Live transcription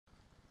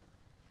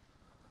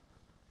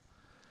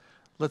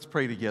Let's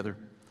pray together.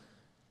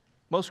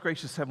 Most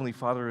gracious Heavenly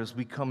Father, as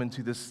we come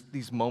into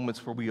these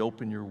moments where we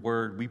open your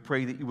word, we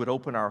pray that you would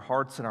open our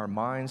hearts and our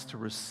minds to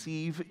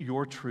receive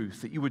your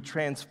truth, that you would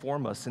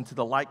transform us into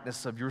the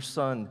likeness of your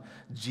Son,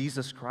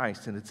 Jesus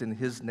Christ, and it's in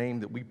his name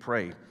that we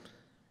pray.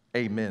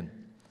 Amen.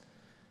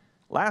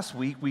 Last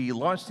week, we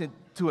launched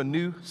into a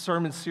new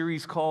sermon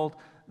series called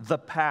The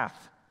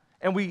Path,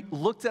 and we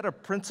looked at a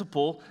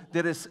principle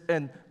that is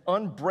an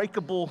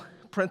unbreakable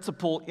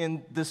principle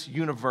in this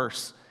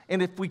universe.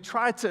 And if we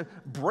try to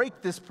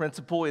break this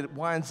principle, it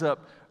winds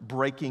up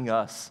breaking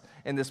us.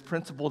 And this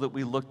principle that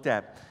we looked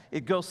at,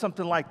 it goes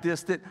something like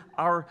this, that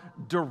our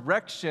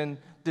direction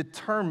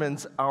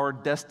determines our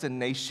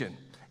destination.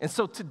 And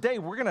so today,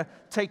 we're going to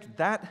take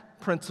that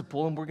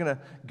principle and we're going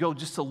to go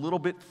just a little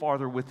bit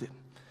farther with it.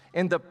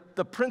 And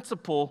the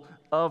principle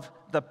of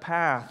the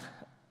path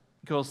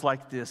goes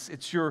like this.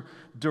 It's your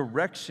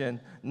direction,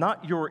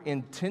 not your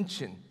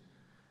intention,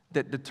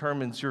 that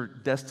determines your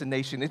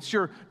destination. It's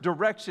your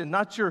direction,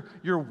 not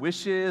your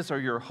wishes or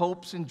your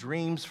hopes and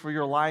dreams for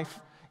your life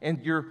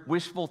and your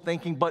wishful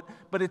thinking, but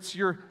it's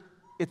your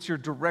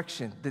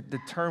direction that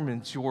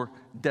determines your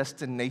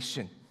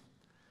destination.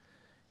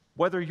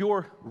 Whether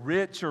you're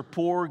rich or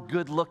poor,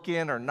 good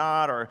looking or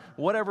not, or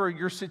whatever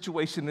your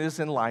situation is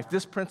in life,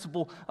 this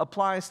principle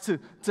applies to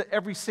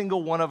every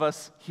single one of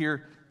us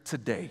here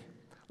today.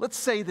 Let's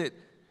say that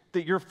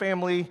your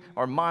family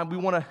or mine, we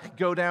want to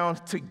go down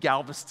to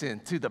Galveston,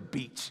 to the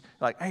beach.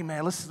 Like, hey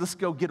man, let's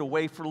go get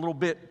away for a little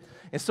bit.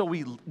 And so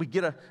we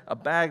get a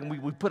bag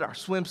and we put our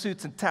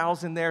swimsuits and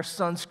towels in there,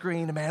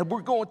 sunscreen, and man, we're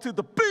going to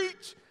the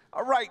beach.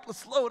 All right,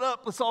 let's load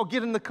up. Let's all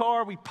get in the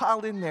car. We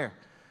pile in there.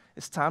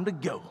 It's time to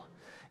go.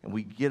 And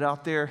we get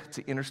out there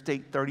to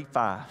Interstate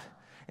 35.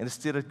 And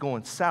instead of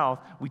going south,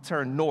 we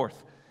turn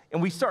north.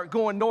 And we start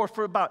going north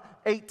for about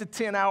 8 to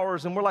 10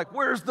 hours, and we're like,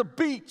 where's the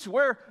beach?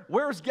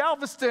 Where's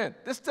Galveston?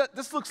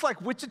 This looks like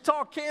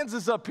Wichita,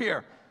 Kansas up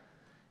here.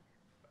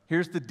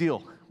 Here's the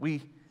deal.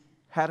 We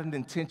had an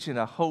intention,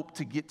 a hope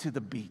to get to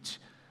the beach,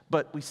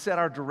 but we set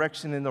our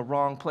direction in the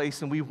wrong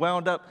place, and we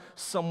wound up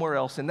somewhere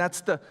else, and that's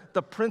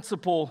the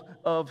principle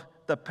of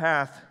the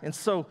path. And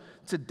so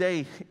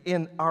today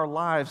in our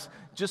lives,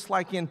 just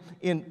like in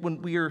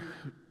when we are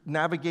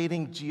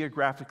navigating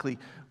geographically,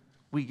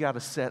 we got to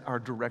set our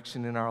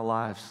direction in our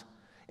lives.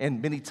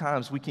 And many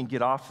times we can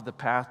get off the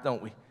path,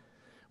 don't we?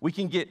 We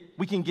can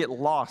get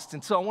lost.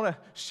 And so I want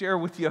to share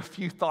with you a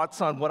few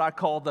thoughts on what I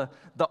call the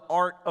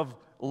art of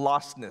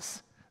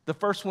lostness. The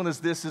first one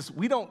is this, is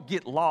we don't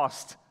get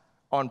lost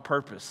on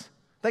purpose.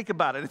 Think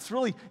about it.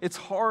 It's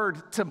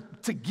hard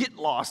to get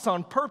lost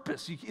on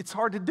purpose. It's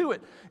hard to do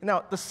it.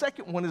 Now, the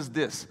second one is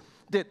this,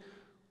 that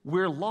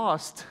we're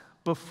lost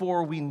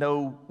before we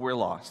know we're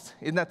lost.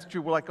 Isn't that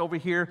true? We're like over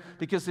here,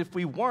 because if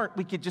we weren't,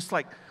 we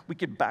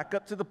could back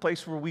up to the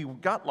place where we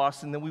got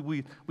lost, and then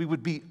we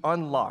would be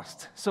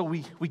unlost. So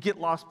we get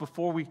lost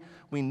before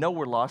we know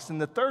we're lost.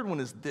 And the third one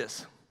is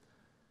this: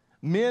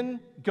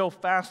 men go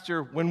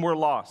faster when we're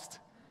lost.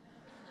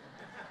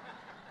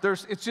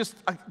 There's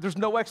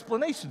no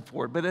explanation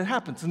for it, but it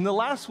happens. And the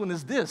last one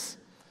is this,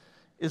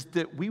 is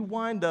that we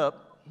wind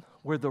up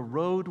where the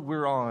road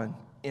we're on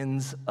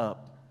ends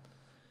up.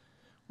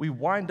 We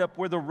wind up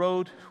where the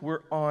road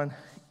we're on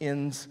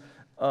ends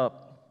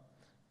up.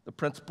 The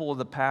principle of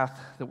the path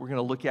that we're going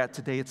to look at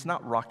today, it's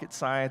not rocket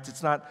science.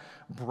 It's not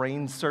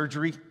brain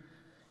surgery.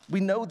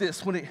 We know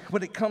this when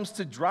it comes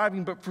to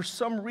driving, but for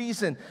some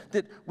reason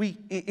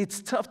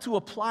it's tough to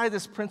apply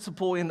this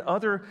principle in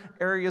other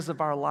areas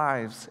of our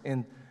lives,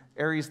 in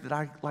areas that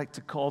I like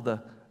to call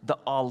the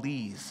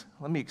ollies.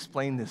 Let me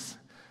explain this.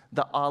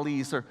 The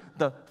ollies, or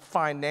the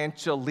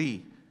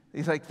financially.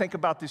 He's like, think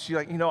about this.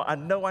 You're like, I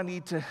know I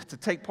need to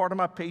take part of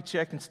my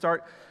paycheck and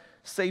start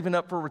saving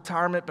up for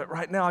retirement, but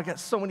right now I got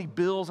so many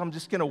bills, I'm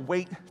just going to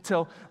wait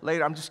till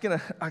later.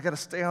 I got to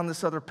stay on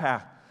this other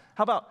path.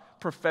 How about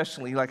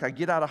professionally? Like, I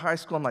get out of high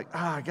school, I'm like,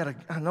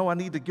 I know I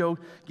need to go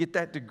get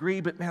that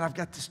degree, but man, I've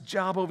got this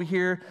job over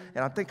here,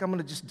 and I think I'm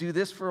going to just do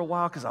this for a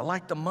while because I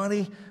like the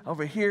money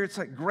over here. It's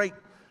like, great.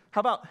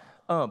 How about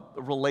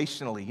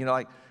relationally?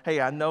 Like,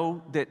 hey, I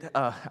know that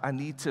I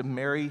need to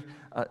marry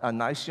a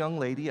nice young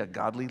lady, a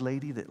godly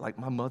lady that like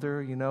my mother,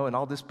 and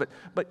all this, but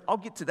I'll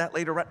get to that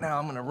later. Right now,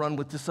 I'm going to run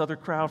with this other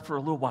crowd for a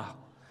little while.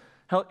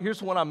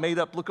 Here's one I made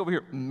up. Look over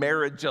here,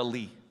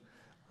 marriageally.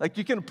 Like,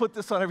 you can put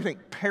this on everything,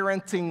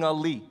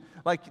 parentingally.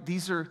 Like,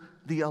 these are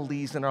the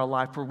allies in our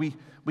life where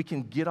we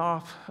can get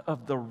off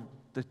of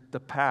the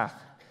path,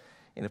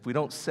 and if we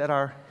don't set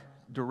our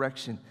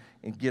direction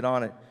and get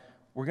on it,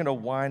 we're going to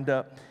wind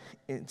up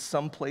in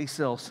someplace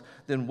else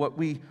than what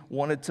we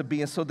wanted to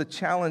be. And so the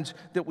challenge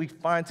that we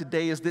find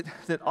today is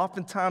that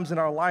oftentimes in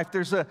our life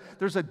there's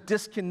a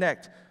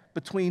disconnect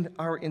between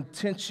our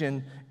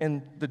intention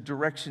and the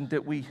direction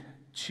that we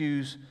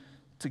choose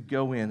to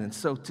go in. And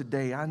so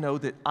today I know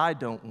that I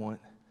don't want,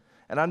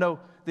 and I know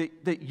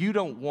that you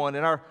don't want,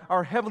 and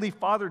our Heavenly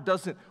Father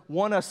doesn't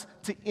want us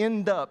to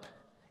end up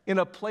in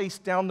a place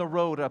down the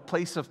road, a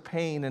place of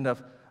pain and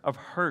of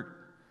hurt,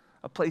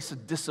 a place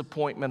of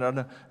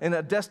disappointment, and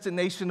a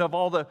destination of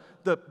all the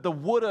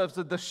would-haves,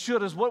 the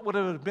should-haves, what would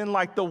it have been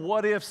like, the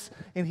what-ifs,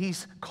 and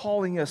he's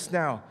calling us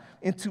now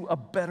into a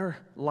better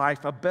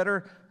life, a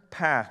better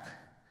path.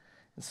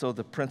 And so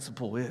the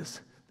principle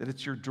is that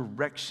it's your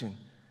direction,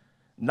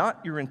 not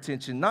your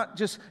intention, not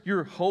just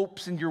your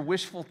hopes and your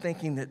wishful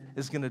thinking that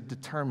is going to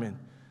determine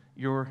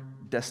your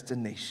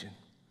destination.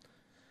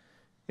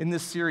 In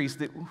this series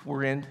that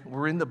we're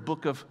in the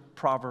book of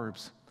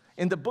Proverbs.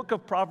 And the book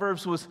of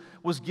Proverbs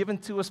was given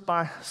to us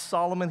by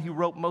Solomon. He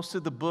wrote most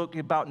of the book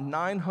about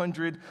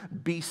 900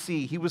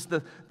 BC. He was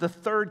the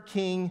third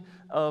king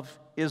of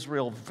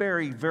Israel,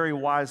 very, very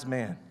wise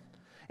man.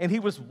 And he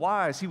was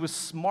wise. He was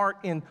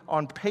smart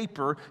on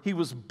paper. He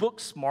was book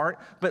smart.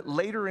 But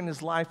later in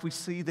his life, we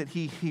see that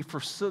he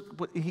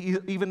forsook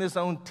even his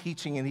own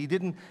teaching, and he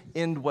didn't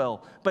end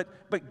well.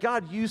 But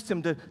God used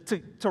him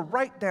to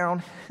write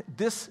down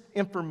this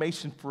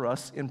information for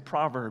us in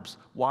Proverbs.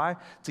 Why?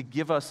 To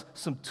give us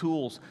some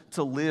tools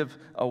to live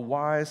a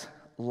wise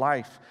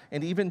life.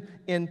 And even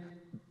in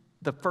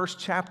the first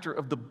chapter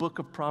of the book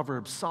of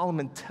Proverbs,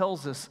 Solomon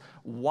tells us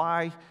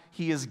why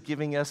he is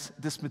giving us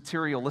this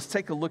material. Let's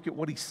take a look at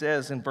what he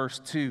says in verse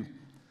 2.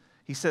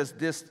 He says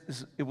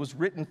it was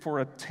written for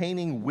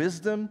obtaining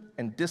wisdom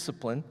and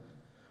discipline,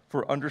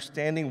 for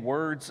understanding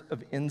words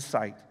of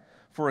insight,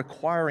 for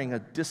acquiring a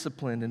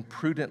disciplined and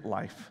prudent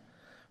life,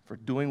 for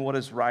doing what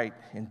is right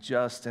and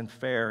just and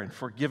fair, and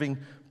for giving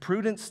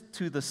prudence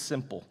to the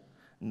simple,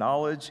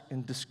 knowledge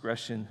and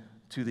discretion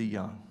to the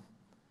young.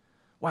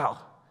 Wow.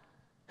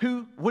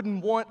 Who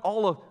wouldn't want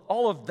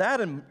all of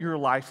that in your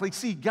life? Like,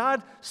 see,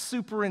 God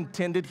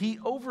superintended, he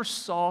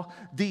oversaw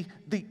the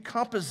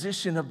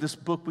composition of this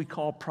book we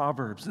call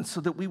Proverbs, and so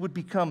that we would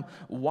become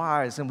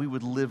wise and we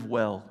would live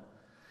well.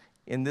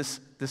 In this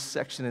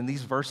section, in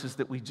these verses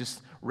that we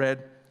just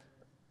read,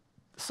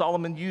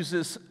 Solomon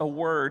uses a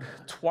word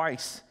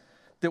twice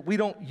that we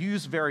don't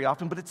use very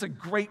often, but it's a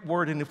great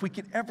word, and if we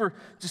could ever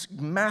just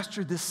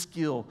master this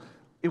skill,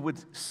 it would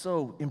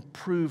so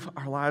improve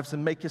our lives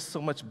and make us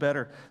so much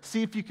better.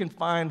 See if you can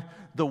find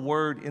the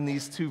word in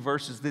these two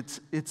verses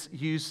it's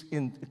used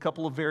in a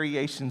couple of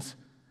variations.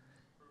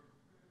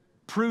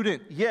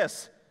 Prudent,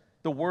 yes,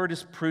 the word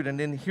is prudent.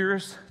 And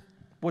here's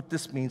what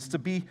this means. To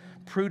be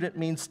prudent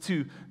means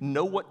to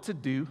know what to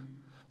do,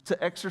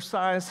 to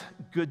exercise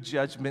good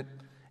judgment,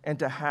 and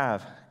to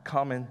have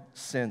common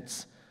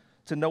sense.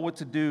 To know what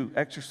to do,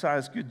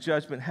 exercise good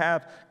judgment,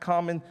 have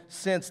common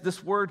sense.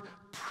 This word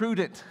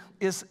prudent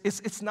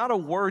it's not a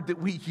word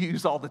that we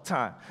use all the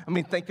time. I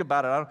mean, think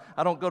about it.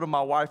 I don't go to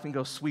my wife and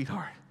go,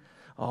 sweetheart,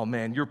 oh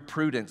man, your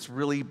prudence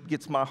really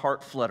gets my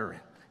heart fluttering.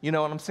 You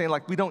know what I'm saying?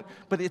 Like, we don't,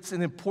 but it's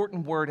an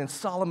important word, and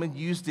Solomon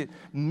used it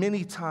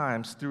many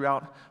times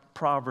throughout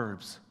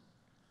Proverbs.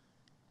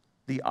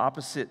 The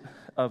opposite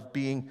of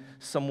being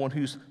someone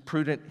who's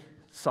prudent,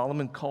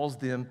 Solomon calls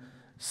them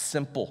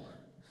simple,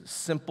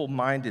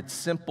 simple-minded,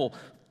 simple,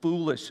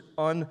 foolish,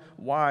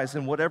 unwise,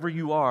 and whatever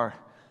you are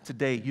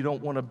today, you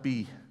don't want to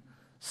be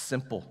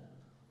simple.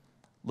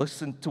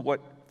 Listen to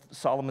what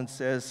Solomon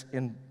says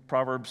in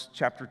Proverbs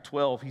chapter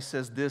 12. He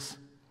says this,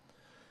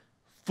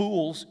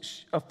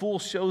 a fool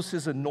shows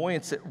his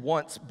annoyance at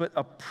once, but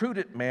a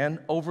prudent man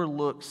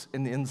overlooks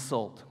an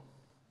insult.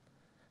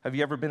 Have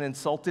you ever been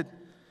insulted?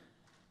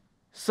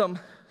 Some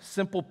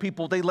simple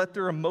people, they let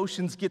their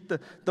emotions get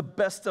the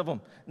best of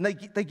them, and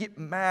they get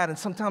mad, and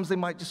sometimes they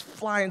might just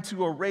fly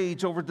into a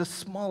rage over the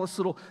smallest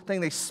little thing.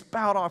 They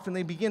spout off, and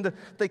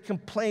they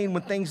complain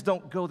when things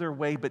don't go their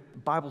way, but the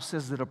Bible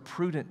says that a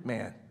prudent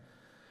man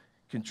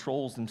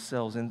controls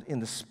themselves, and in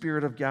the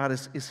Spirit of God,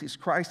 is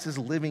Christ is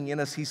living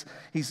in us.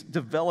 He's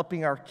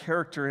developing our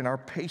character and our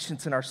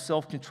patience and our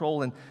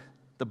self-control, and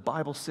the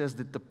Bible says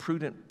that the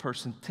prudent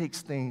person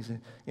takes things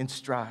in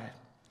stride.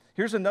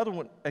 Here's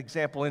another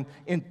example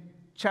in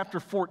chapter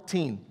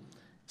 14. It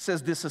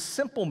says this, a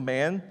simple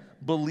man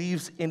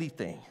believes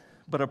anything,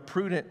 but a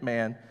prudent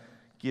man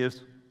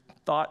gives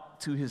thought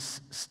to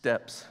his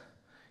steps.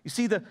 You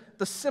see, the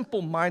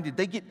simple-minded,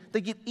 they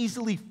get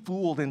easily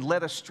fooled and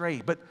led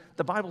astray, but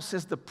the Bible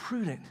says the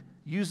prudent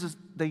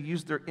they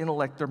use their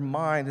intellect, their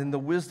mind, and the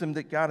wisdom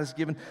that God has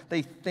given.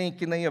 They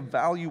think and they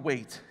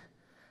evaluate.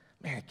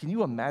 Man, can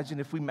you imagine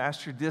if we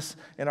mastered this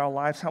in our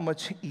lives, how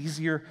much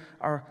easier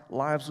our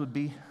lives would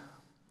be?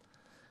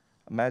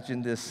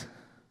 Imagine this,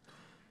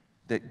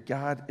 that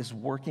God is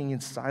working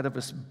inside of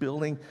us,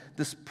 building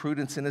this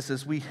prudence in us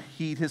as we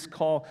heed his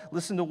call.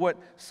 Listen to what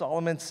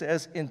Solomon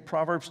says in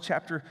Proverbs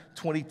chapter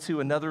 22,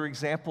 another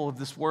example of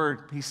this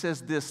word. He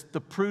says this,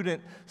 the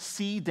prudent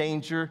see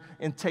danger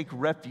and take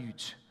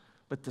refuge,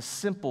 but the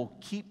simple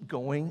keep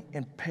going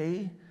and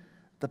pay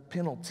the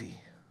penalty.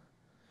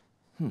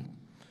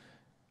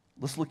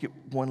 Let's look at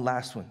one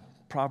last one,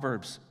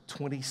 Proverbs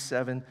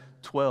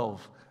 27:12.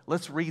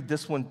 Let's read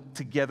this one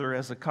together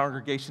as a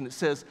congregation. It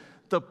says,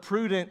 the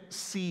prudent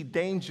see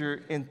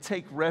danger and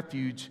take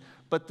refuge,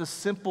 but the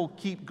simple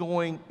keep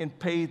going and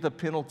pay the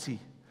penalty.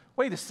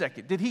 Wait a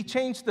second, did he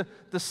change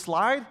the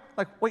slide?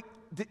 Like, wait,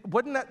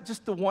 wasn't that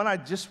just the one I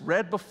just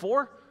read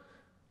before?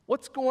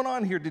 What's going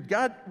on here? Did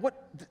God,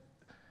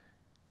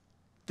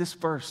 this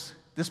verse,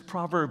 this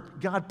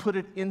proverb, God put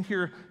it in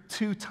here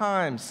 2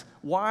 times.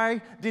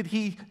 Why did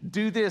he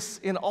do this?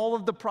 In all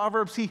of the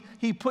Proverbs,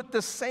 he put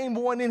the same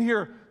one in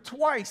here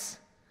twice.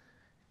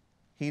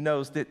 He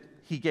knows that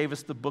he gave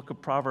us the book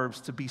of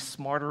Proverbs to be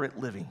smarter at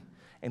living.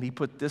 And he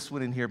put this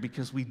one in here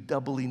because we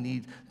doubly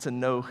need to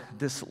know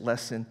this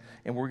lesson.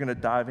 And we're going to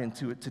dive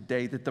into it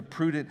today, that the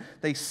prudent,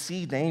 they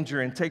see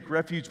danger and take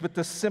refuge, but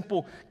the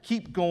simple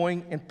keep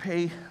going and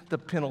pay the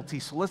penalty.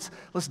 So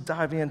let's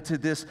dive into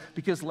this,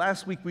 because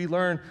last week we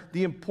learned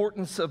the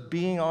importance of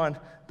being on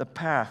the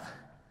path.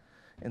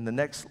 And the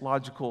next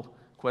logical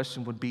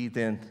question would be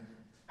then,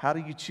 how do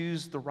you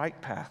choose the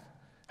right path?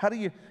 How do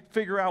you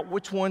figure out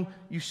which one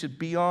you should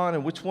be on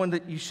and which one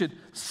that you should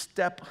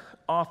step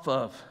off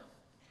of?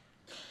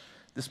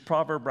 This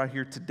proverb right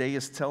here today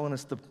is telling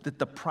us that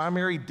the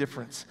primary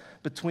difference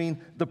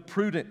between the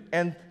prudent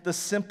and the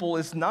simple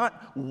is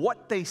not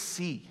what they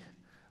see,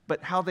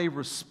 but how they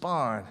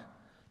respond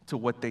to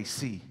what they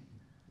see.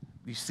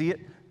 You see it?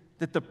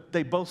 That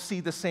they both see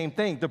the same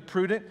thing. The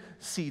prudent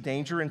see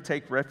danger and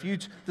take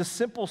refuge. The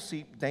simple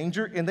see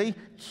danger and they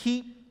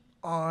keep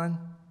on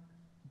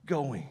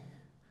going.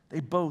 They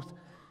both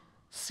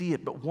see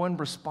it, but one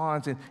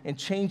responds and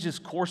changes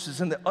courses,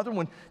 and the other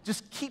one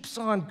just keeps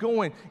on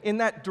going in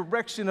that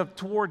direction of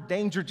toward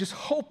danger, just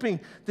hoping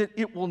that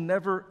it will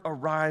never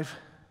arrive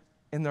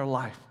in their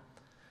life.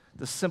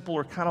 The simple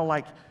are kind of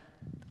like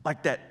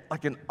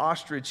an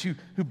ostrich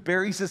who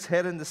buries his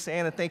head in the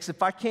sand and thinks,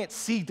 if I can't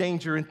see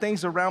danger and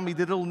things around me,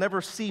 that it'll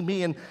never see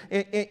me, and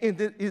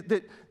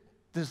that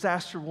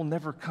disaster will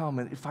never come,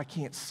 and if I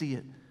can't see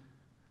it.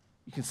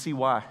 You can see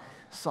why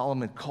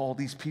Solomon called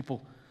these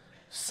people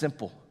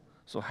simple.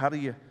 So how do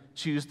you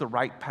choose the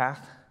right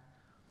path?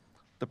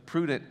 The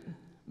prudent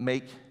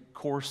make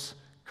course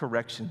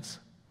corrections.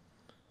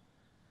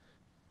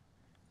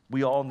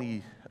 We all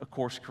need a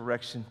course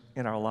correction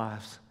in our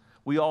lives.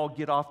 We all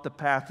get off the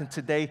path, and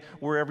today,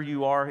 wherever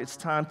you are, it's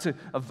time to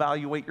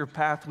evaluate your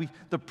path.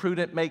 The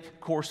prudent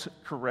make course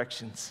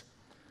corrections.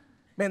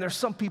 Man, there's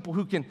some people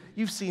who can,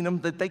 you've seen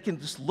them, that they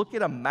can just look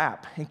at a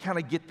map and kind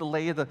of get the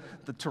lay of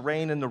the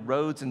terrain and the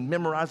roads and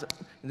memorize it,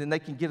 and then they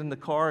can get in the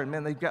car, and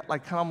man, they've got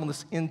like kind of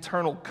this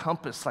internal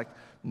compass, like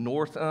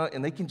north,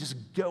 and they can just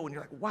go, and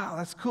you're like, wow,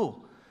 that's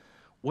cool.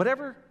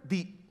 Whatever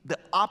the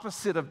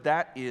opposite of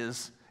that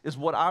is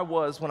what I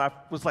was when I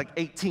was like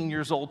 18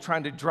 years old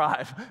trying to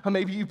drive.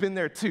 Maybe you've been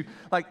there too.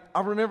 Like,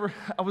 I remember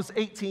I was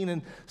 18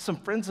 and some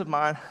friends of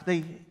mine,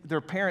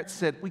 their parents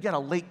said, we got a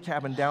lake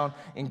cabin down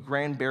in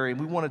Granbury and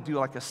we want to do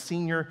like a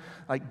senior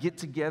get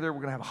together.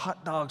 We're going to have a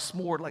hot dog,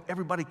 s'more, like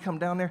everybody come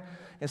down there.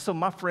 And so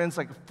my friends,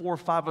 like 4 or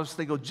 5 of us,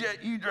 they go,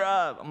 Jet, you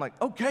drive. I'm like,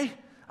 okay,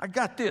 I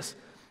got this.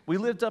 We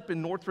lived up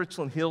in North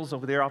Richland Hills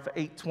over there off of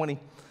 820.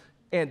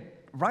 And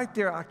right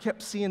there, I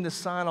kept seeing this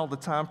sign all the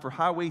time for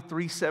Highway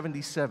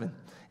 377.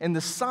 And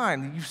the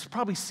sign, you've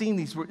probably seen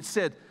these, where it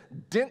said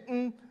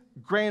Denton,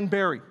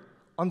 Granbury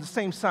on the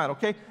same sign,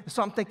 okay? And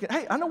so I'm thinking,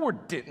 hey, I know where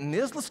Denton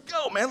is. Let's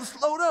go, man. Let's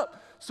load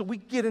up. So we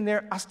get in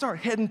there. I start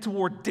heading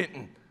toward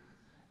Denton.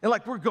 And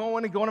like we're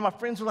going and going, and my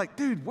friends are like,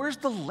 dude, where's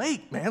the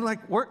lake, man? Like,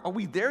 are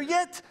we there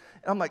yet?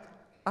 And I'm like,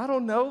 I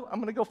don't know.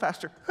 I'm going to go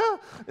faster.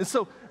 And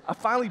so I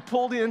finally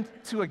pulled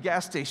into a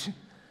gas station.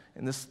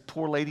 And this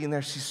poor lady in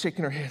there, she's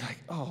shaking her head like,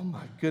 oh,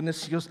 my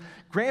goodness. She goes,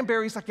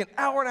 Granbury's like an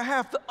hour and a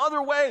half the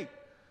other way.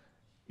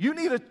 You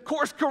need a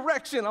course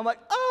correction. I'm like,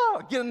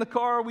 oh, get in the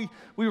car. We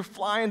were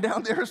flying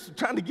down there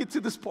trying to get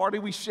to this party.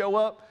 We show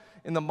up,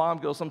 and the mom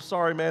goes, I'm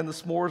sorry, man, the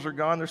s'mores are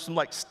gone. There's some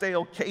like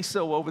stale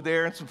queso over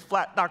there and some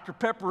flat Dr.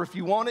 Pepper if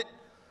you want it.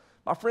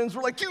 My friends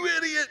were like, you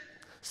idiot.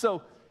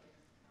 So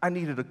I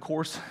needed a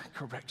course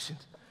correction.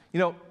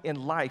 You know,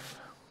 in life,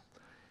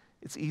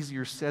 it's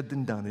easier said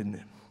than done, isn't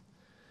it?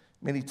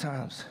 Many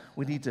times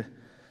we need to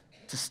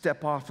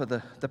step off of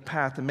the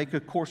path and make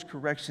a course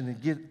correction and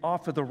get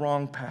off of the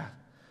wrong path.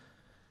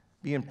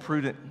 Being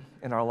prudent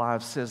in our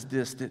lives says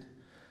that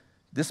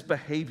this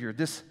behavior,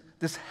 this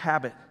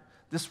habit,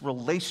 this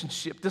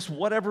relationship, this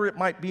whatever it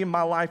might be in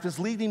my life is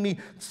leading me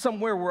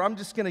somewhere where I'm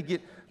just going to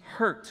get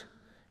hurt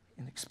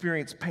and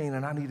experience pain,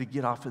 and I need to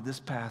get off of this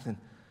path and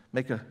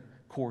make a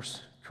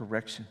course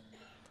correction.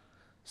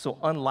 So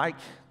unlike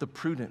the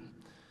prudent,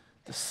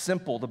 the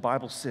simple, the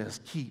Bible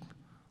says, keep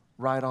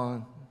right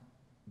on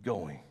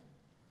going.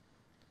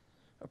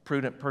 A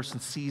prudent person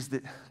sees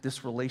that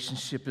this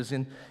relationship is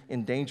in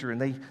danger, and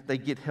they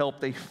get help.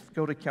 They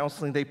go to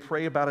counseling. They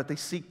pray about it. They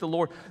seek the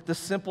Lord. The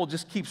simple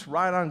just keeps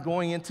right on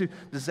going into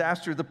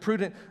disaster. The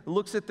prudent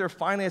looks at their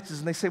finances,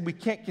 and they say, we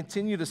can't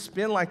continue to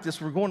spend like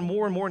this. We're going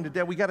more and more into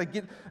debt. We got to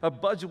get a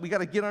budget. We got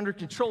to get under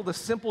control. The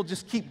simple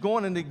just keep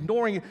going and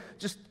ignoring it,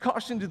 just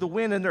caution to the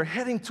wind, and they're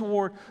heading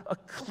toward a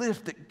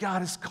cliff that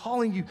God is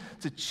calling you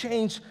to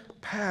change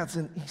paths.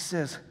 And he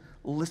says,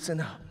 listen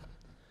up.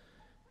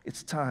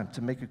 It's time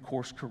to make a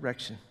course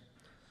correction.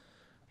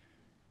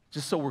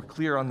 Just so we're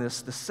clear on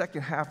this, the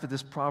second half of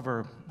this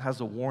proverb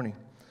has a warning.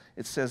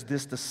 It says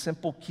this, the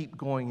simple keep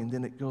going, and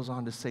then it goes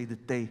on to say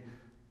that they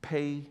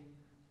pay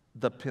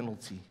the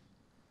penalty.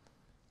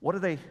 What do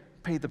they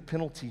pay the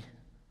penalty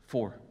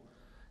for?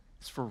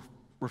 It's for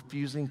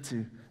refusing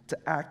to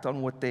act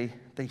on what they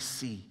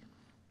see.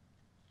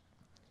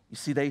 You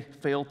see, they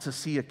fail to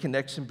see a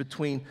connection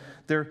between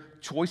their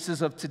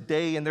choices of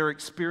today and their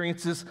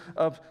experiences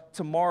of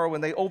tomorrow,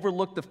 and they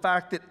overlook the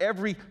fact that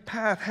every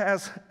path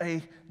has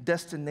a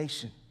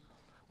destination.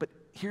 But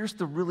here's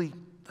the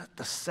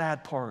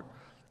sad part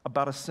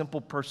about a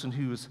simple person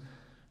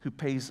who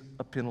pays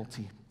a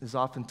penalty, is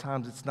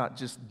oftentimes it's not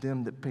just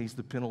them that pays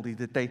the penalty,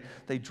 that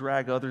they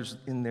drag others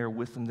in there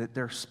with them, that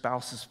their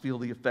spouses feel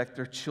the effect,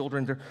 their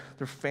children,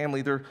 their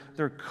family,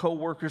 their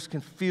co-workers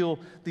can feel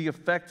the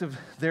effect of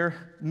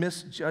their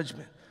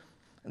misjudgment.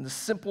 And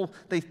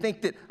they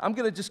think that I'm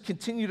going to just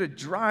continue to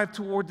drive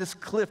toward this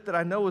cliff that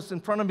I know is in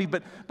front of me,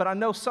 but I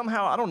know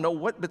somehow, I don't know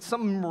what, but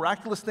some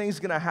miraculous thing is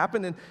going to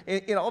happen,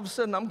 and all of a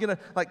sudden I'm going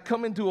to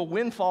come into a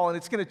windfall, and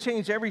it's going to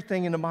change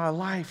everything into my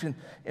life.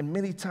 And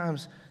many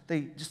times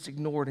they just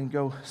ignore it and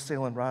go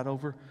sailing right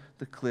over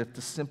the cliff.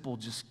 The simple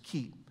just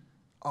keep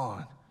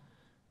on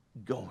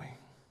going.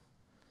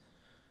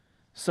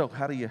 So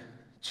how do you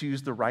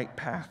choose the right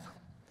path?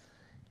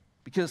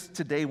 Because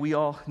today we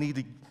all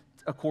need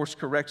a course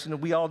correction, and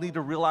we all need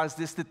to realize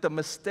this, that the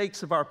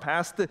mistakes of our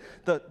past,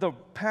 the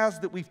paths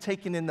that we've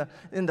taken in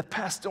the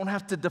past don't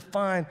have to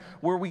define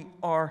where we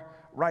are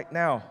right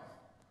now.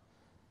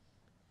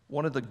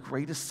 One of the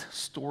greatest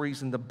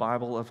stories in the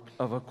Bible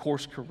of a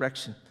course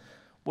correction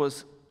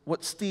was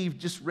what Steve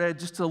just read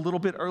just a little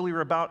bit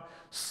earlier about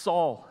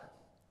Saul.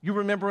 You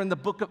remember in the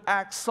book of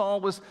Acts,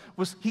 Saul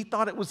he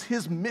thought it was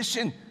his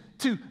mission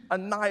to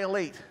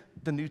annihilate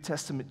the New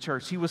Testament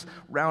church. He was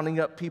rounding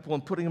up people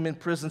and putting them in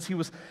prisons. He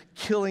was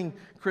killing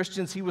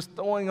Christians. He was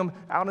throwing them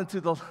out into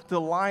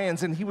the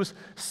lions, and he was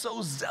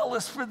so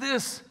zealous for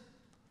this.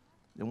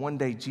 And one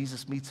day,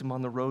 Jesus meets him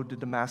on the road to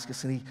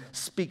Damascus, and he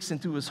speaks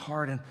into his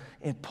heart.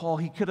 And Paul,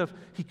 he could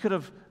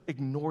have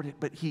ignored it,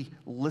 but he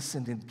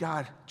listened, and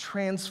God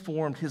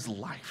transformed his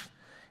life.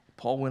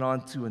 Paul went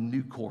on to a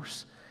new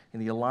course,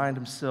 and he aligned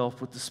himself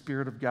with the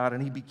Spirit of God,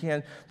 and he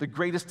became the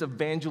greatest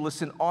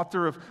evangelist and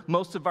author of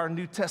most of our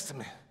New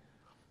Testament.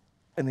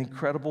 An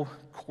incredible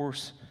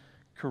course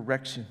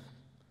correction.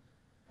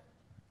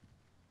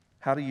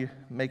 How do you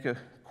make a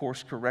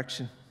course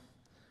correction?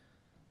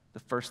 The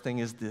first thing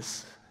is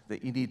this,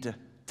 that you need to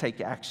take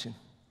action.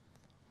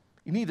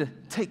 You need to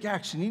take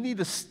action. You need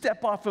to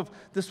step off of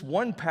this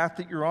one path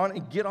that you're on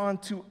and get on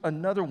to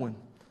another one.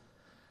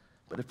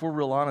 But if we're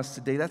real honest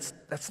today, that's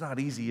not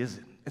easy, is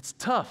it? It's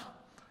tough.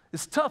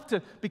 It's tough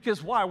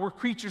because why? We're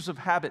creatures of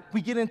habit.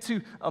 We get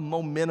into a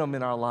momentum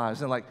in our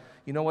lives, and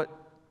you know what?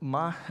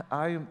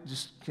 I am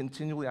just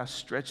continually, I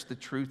stretch the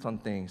truth on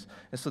things.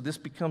 And so this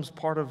becomes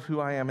part of who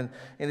I am. And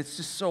it's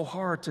just so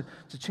hard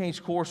to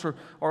change course. Or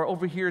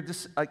over here,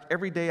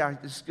 every day I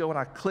just go and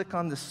I click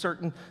on this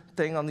certain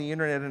thing on the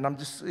internet, and I'm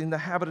just in the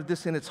habit of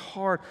this, and it's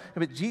hard.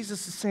 But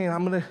Jesus is saying,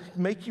 I'm going to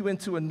make you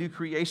into a new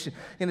creation.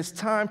 And it's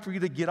time for you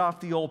to get off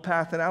the old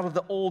path and out of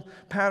the old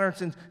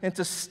patterns and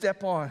to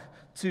step on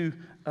to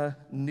a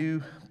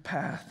new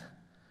path.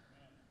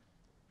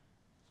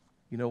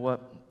 You know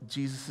what?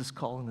 Jesus is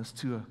calling us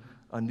to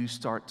a new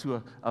start,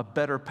 to a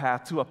better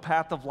path, to a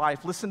path of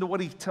life. Listen to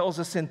what he tells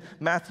us in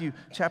Matthew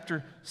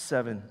chapter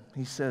 7.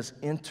 He says,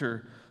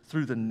 enter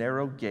through the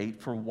narrow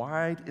gate, for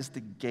wide is the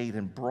gate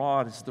and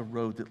broad is the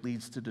road that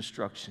leads to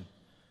destruction.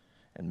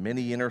 And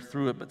many enter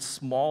through it, but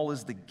small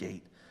is the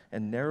gate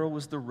and narrow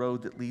is the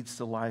road that leads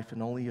to life,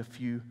 and only a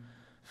few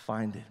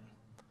find it.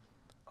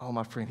 Oh,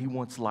 my friend, he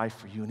wants life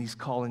for you, and he's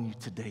calling you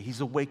today.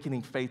 He's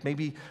awakening faith.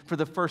 Maybe for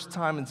the first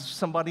time, and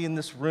somebody in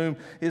this room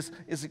is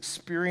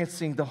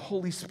experiencing the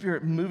Holy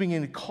Spirit moving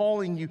in and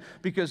calling you,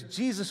 because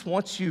Jesus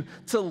wants you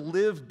to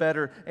live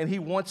better, and he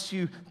wants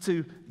you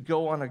to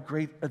go on a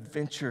great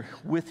adventure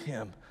with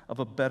him of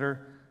a better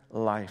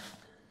life.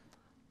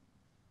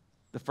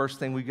 The first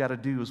thing we got to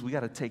do is we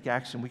got to take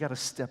action. We got to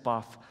step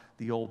off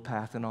the old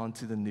path and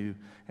onto the new.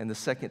 And the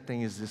second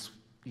thing is this: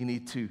 you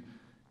need to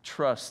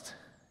trust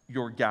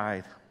your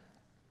guide.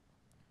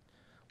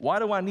 Why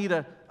do I need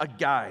a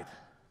guide?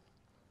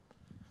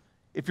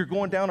 If you're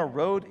going down a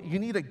road, you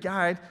need a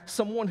guide,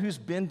 someone who's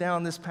been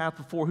down this path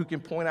before, who can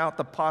point out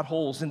the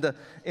potholes and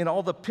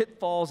all the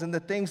pitfalls and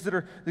the things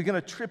they're going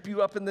to trip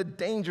you up and the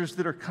dangers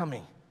that are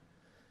coming.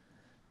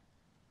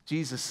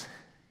 Jesus,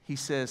 he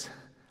says,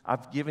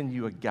 I've given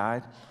you a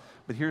guide,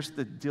 but here's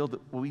the deal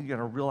that we got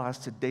to realize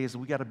today is that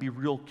we got to be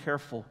real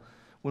careful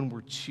when we're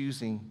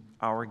choosing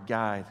our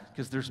guide,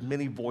 because there's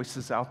many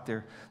voices out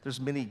there. There's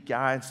many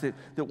guides that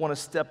want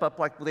to step up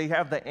like they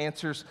have the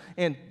answers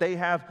and they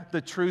have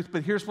the truth.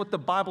 But here's what the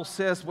Bible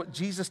says, what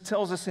Jesus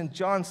tells us in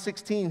John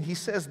 16. He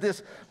says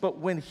this, but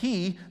when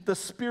he, the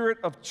Spirit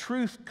of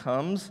truth,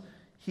 comes,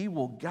 he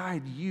will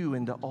guide you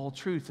into all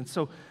truth. And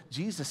so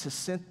Jesus has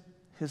sent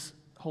his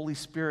Holy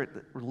Spirit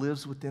that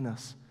lives within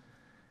us.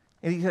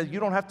 And he says,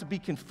 you don't have to be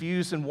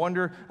confused and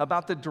wonder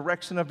about the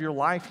direction of your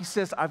life. He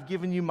says, I've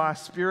given you my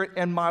Spirit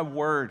and my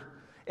word.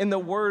 And the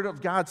word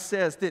of God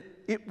says that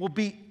it will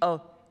be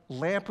a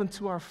lamp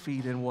unto our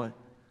feet and what?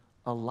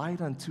 A light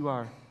unto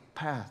our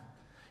path.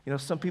 You know,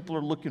 some people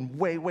are looking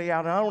way, way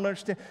out, and I don't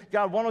understand.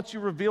 God, why don't you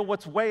reveal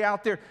what's way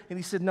out there? And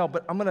he said, no,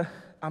 but I'm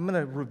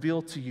gonna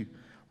reveal to you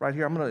right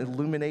here. I'm gonna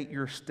illuminate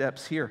your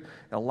steps here,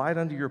 a light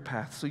under your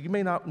path. So you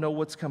may not know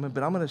what's coming,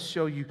 but I'm gonna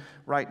show you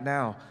right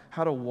now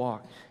how to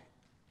walk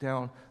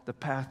down the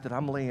path that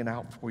I'm laying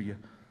out for you.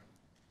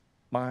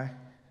 My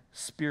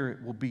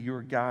Spirit will be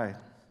your guide.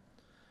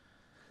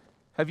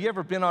 Have you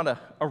ever been on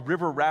a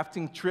river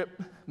rafting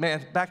trip?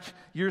 Man, back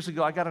years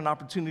ago, I got an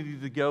opportunity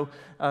to go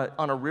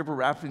on a river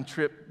rafting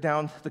trip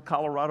down the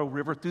Colorado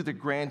River through the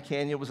Grand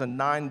Canyon. It was a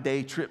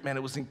 9-day trip, man.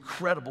 It was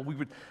incredible. We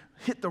would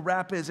hit the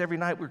rapids every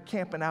night. We were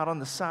camping out on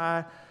the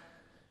side.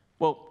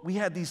 Well, we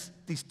had these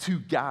two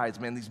guides,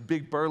 man, these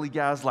big burly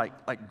guys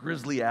like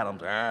Grizzly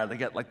Adams. They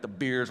got like the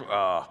beards,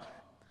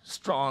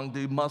 strong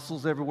dude,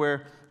 muscles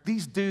everywhere.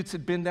 These dudes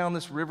had been down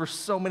this river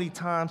so many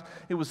times.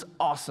 It was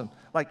awesome.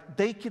 Like,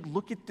 they could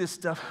look at this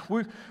stuff.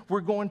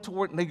 We're going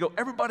toward it, and they go,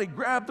 everybody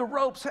grab the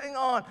ropes, hang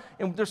on.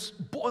 And there's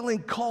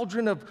boiling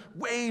cauldron of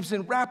waves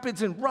and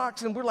rapids and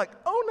rocks, and we're like,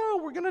 oh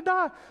no, we're gonna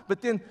die.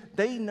 But then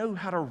they know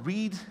how to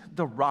read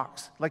the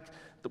rocks, like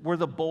where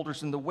the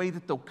boulders and the way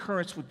that the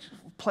currents would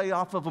play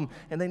off of them,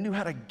 and they knew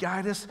how to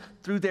guide us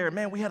through there.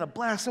 Man, we had a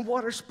blast and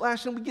water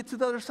splash, and we get to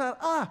the other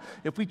side.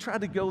 If we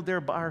tried to go there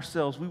by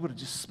ourselves, we would have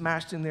just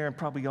smashed in there and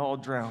probably all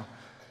drowned.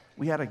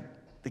 We had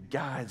the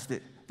guides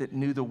that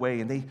knew the way,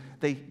 and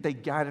they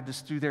guided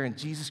us through there, and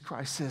Jesus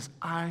Christ says,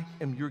 I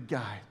am your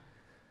guide.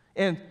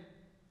 And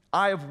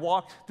I have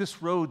walked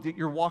this road that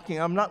you're walking.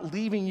 I'm not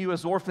leaving you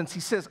as orphans. He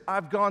says,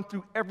 I've gone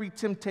through every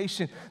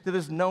temptation that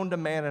is known to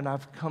man, and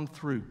I've come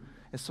through.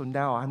 And so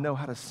now I know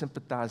how to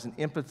sympathize and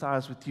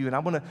empathize with you, and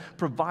I'm going to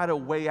provide a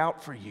way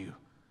out for you.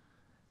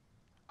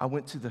 I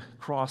went to the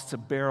cross to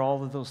bear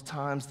all of those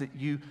times that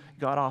you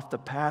got off the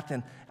path,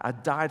 and I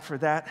died for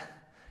that,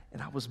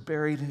 and I was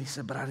buried. And he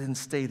said, but I didn't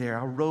stay there.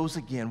 I rose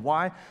again.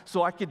 Why?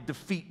 So I could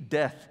defeat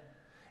death.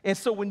 And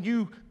so when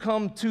you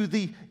come to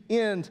the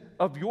end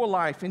of your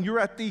life and you're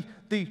at the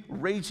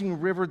raging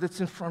river that's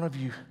in front of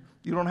you,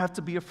 you don't have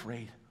to be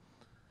afraid.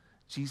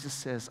 Jesus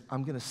says,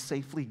 I'm going to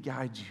safely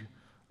guide you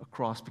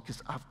across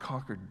because I've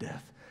conquered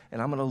death,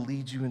 and I'm going to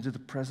lead you into the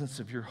presence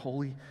of your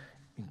holy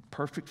and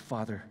perfect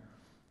Father.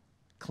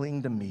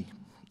 Cling to me.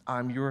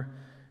 I'm your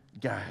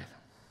guide.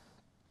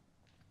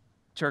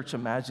 Church,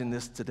 imagine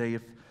this today.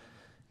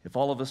 If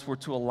all of us were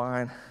to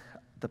align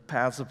the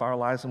paths of our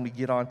lives and we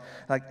get on,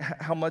 like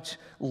how much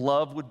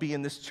love would be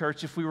in this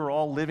church if we were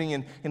all living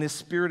and His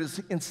Spirit is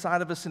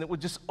inside of us, and it would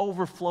just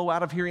overflow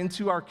out of here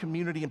into our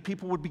community, and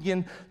people would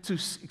begin to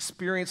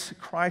experience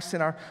Christ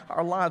in our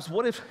lives.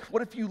 What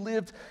if you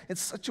lived in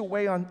such a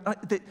way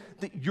that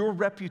your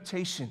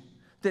reputation,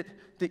 that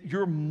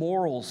your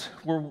morals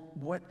were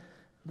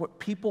what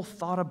people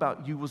thought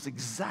about you was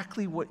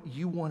exactly what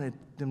you wanted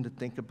them to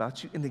think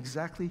about you, and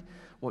exactly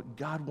what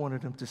God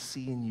wanted them to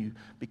see in you.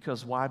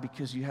 Because why?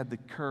 Because you had the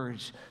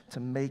courage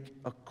to make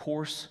a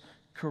course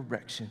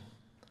correction.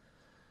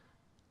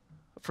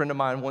 A friend of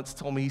mine once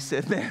told me, he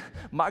said, man,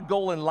 my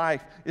goal in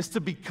life is to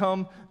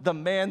become the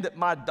man that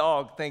my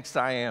dog thinks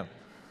I am.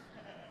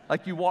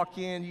 Like, you walk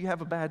in, you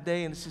have a bad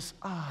day, and it's just,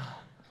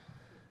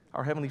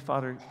 Our Heavenly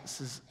Father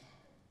says,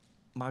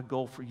 my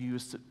goal for you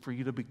is for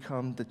you to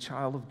become the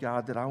child of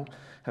God that I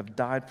have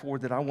died for,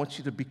 that I want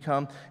you to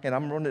become, and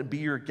I'm going to be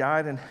your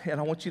guide, and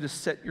I want you to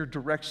set your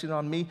direction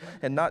on me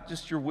and not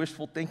just your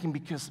wishful thinking,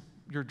 because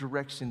your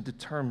direction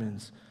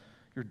determines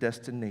your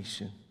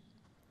destination.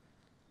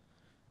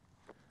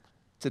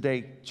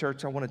 Today,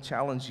 church, I want to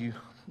challenge you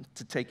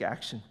to take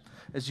action.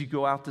 As you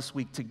go out this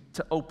week,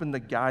 to open the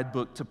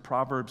guidebook to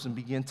Proverbs and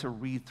begin to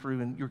read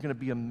through, and you're going to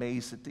be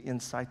amazed at the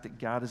insight that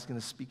God is going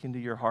to speak into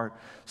your heart.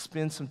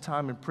 Spend some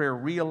time in prayer.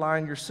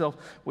 Realign yourself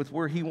with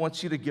where He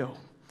wants you to go.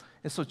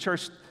 And so,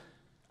 church,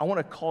 I want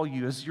to call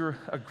you, as you're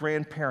a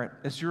grandparent,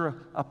 as you're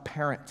a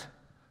parent,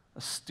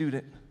 a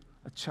student,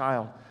 a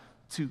child,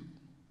 to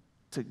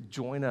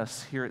join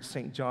us here at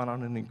St. John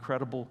on an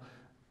incredible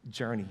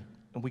journey.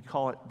 And we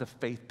call it the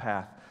faith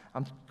path.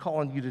 I'm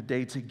calling you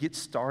today to get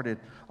started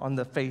on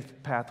the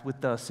faith path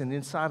with us. And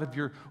inside of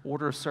your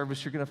order of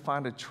service, you're going to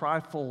find a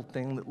trifold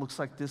thing that looks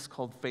like this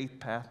called Faith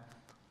Path.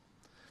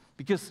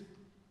 Because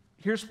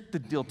here's the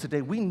deal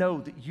today. We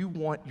know that you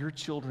want your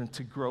children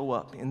to grow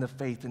up in the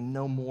faith and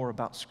know more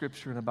about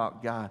Scripture and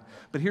about God.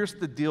 But here's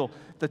the deal.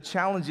 The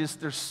challenge is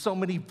there's so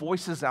many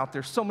voices out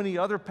there, so many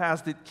other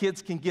paths that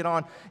kids can get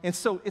on. And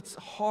so it's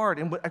hard.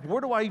 And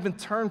where do I even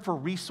turn for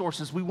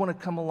resources? We want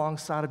to come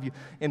alongside of you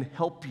and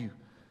help you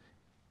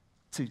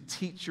to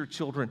teach your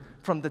children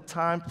from the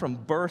time from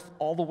birth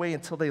all the way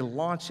until they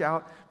launch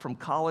out from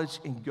college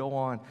and go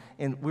on.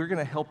 And we're going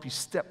to help you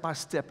step by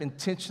step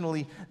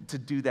intentionally to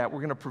do that. We're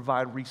going to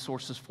provide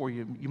resources for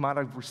you. You might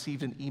have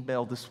received an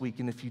email this week,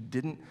 and if you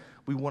didn't,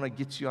 we want to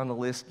get you on the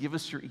list. Give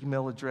us your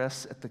email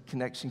address at the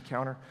connection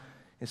counter,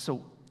 And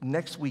so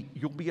next week,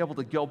 you'll be able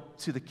to go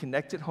to the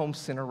Connected Home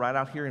Center right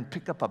out here and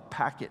pick up a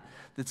packet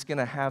that's going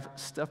to have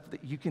stuff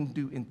that you can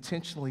do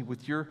intentionally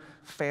with your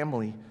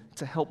family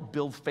to help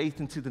build faith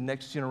into the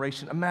next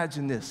generation.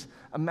 Imagine this.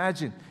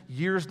 Imagine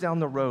years down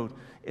the road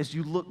as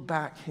you look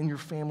back in your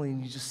family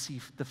and you just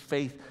see the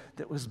faith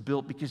that was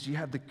built because you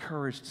have the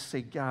courage to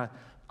say, God,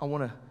 I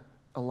want to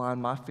align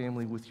my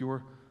family with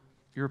your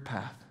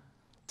path.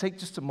 Take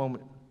just a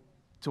moment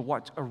to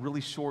watch a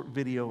really short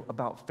video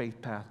about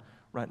Faith Path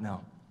right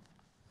now.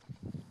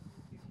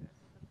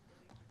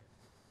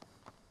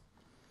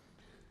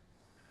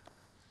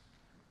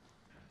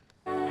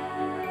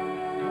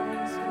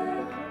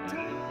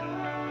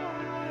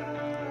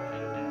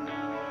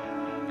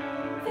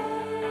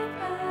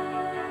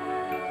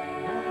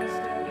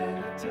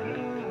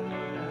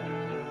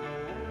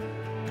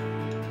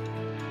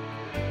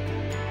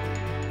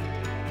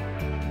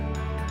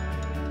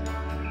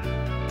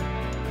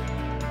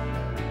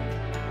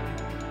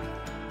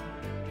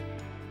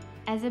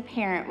 As a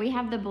parent, we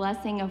have the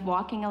blessing of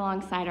walking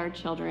alongside our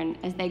children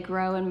as they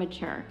grow and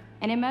mature.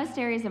 And in most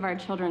areas of our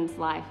children's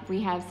life,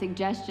 we have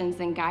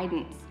suggestions and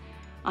guidance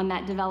on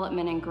that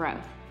development and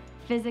growth.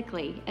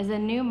 Physically, as a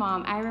new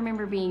mom, I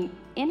remember being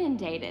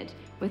inundated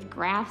with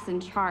graphs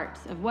and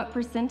charts of what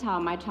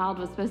percentile my child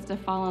was supposed to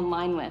fall in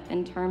line with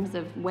in terms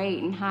of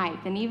weight and height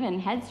and even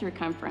head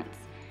circumference.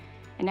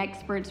 And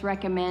experts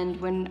recommend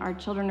when our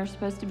children are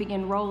supposed to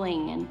begin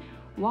rolling and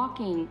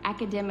walking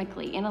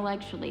academically,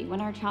 intellectually,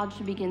 when our child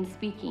should begin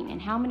speaking,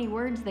 and how many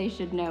words they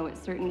should know at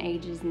certain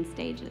ages and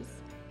stages.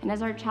 And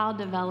as our child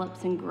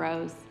develops and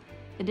grows,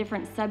 the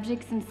different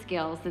subjects and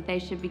skills that they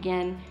should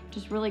begin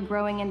just really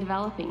growing and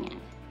developing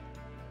in.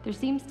 There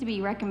seems to be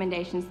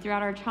recommendations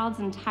throughout our child's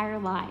entire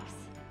lives,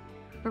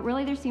 but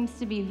really there seems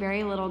to be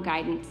very little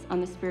guidance on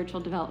the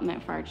spiritual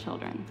development for our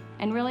children.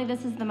 And really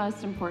this is the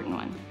most important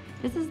one.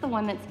 This is the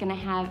one that's going to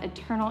have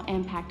eternal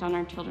impact on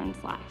our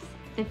children's lives.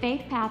 The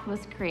Faith Path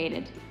was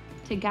created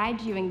to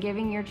guide you in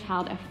giving your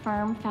child a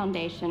firm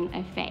foundation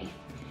of faith.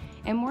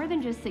 And more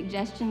than just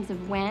suggestions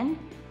of when,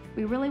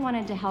 we really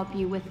wanted to help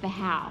you with the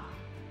how.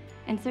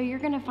 And so you're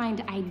going to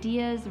find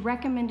ideas,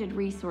 recommended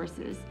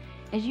resources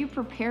as you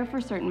prepare for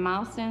certain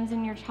milestones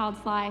in your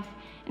child's life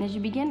and as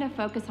you begin to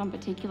focus on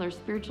particular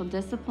spiritual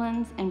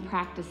disciplines and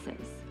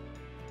practices.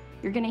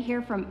 You're going to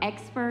hear from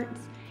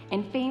experts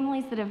and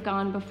families that have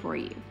gone before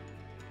you.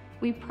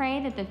 We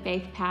pray that the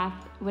Faith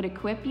Path would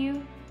equip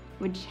you,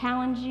 would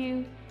challenge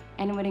you,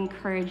 and would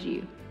encourage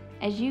you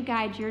as you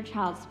guide your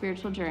child's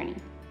spiritual journey,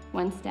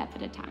 one step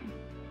at a time.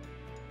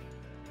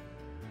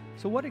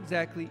 So what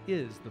exactly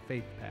is the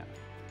Faith Path?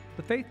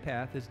 The Faith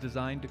Path is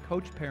designed to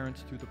coach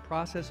parents through the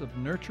process of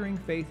nurturing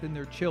faith in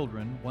their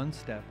children one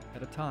step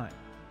at a time.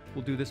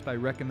 We'll do this by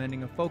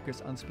recommending a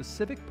focus on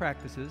specific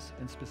practices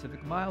and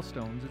specific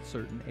milestones at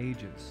certain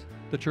ages.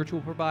 The church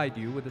will provide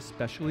you with a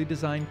specially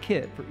designed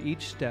kit for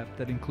each step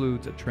that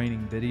includes a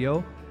training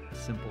video, a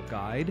simple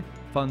guide,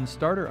 fun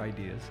starter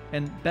ideas,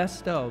 and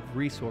best of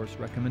resource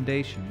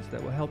recommendations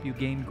that will help you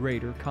gain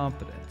greater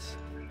confidence.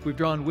 We've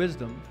drawn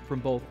wisdom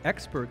from both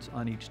experts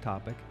on each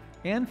topic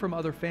and from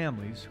other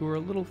families who are a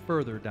little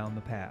further down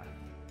the path.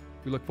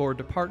 We look forward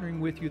to partnering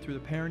with you through the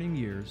parenting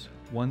years,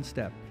 one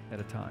step at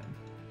a time.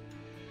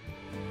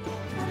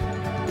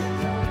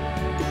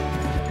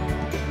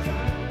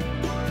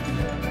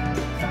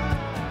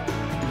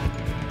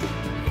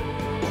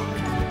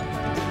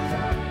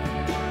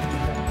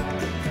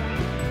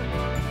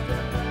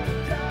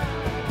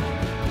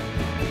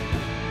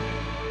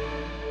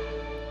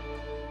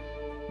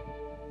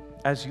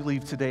 As you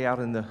leave today out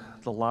in the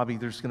lobby,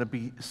 there's going to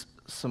be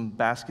some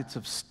baskets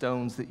of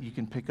stones that you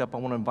can pick up. I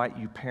want to invite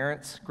you,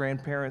 parents,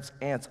 grandparents,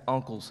 aunts,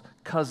 uncles,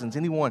 cousins,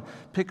 anyone,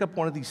 pick up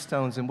one of these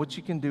stones. And what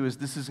you can do is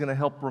this is going to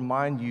help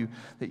remind you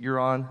that you're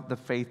on the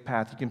faith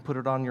path. You can put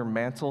it on your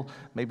mantle,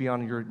 maybe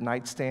on your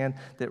nightstand,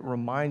 that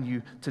remind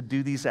you to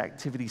do these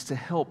activities to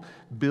help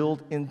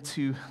build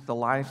into the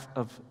life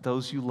of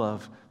those you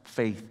love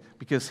faith.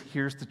 Because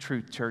here's the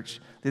truth,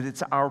 church, that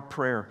it's our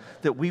prayer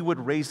that we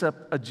would raise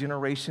up a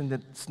generation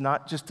that's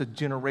not just a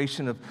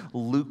generation of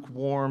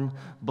lukewarm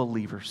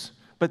believers,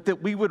 but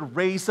that we would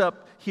raise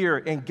up here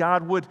and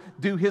God would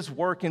do his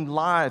work in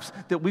lives,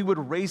 that we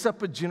would raise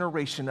up a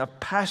generation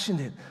of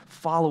passionate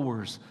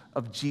followers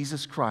of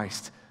Jesus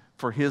Christ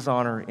for his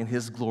honor and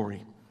his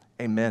glory.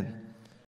 Amen.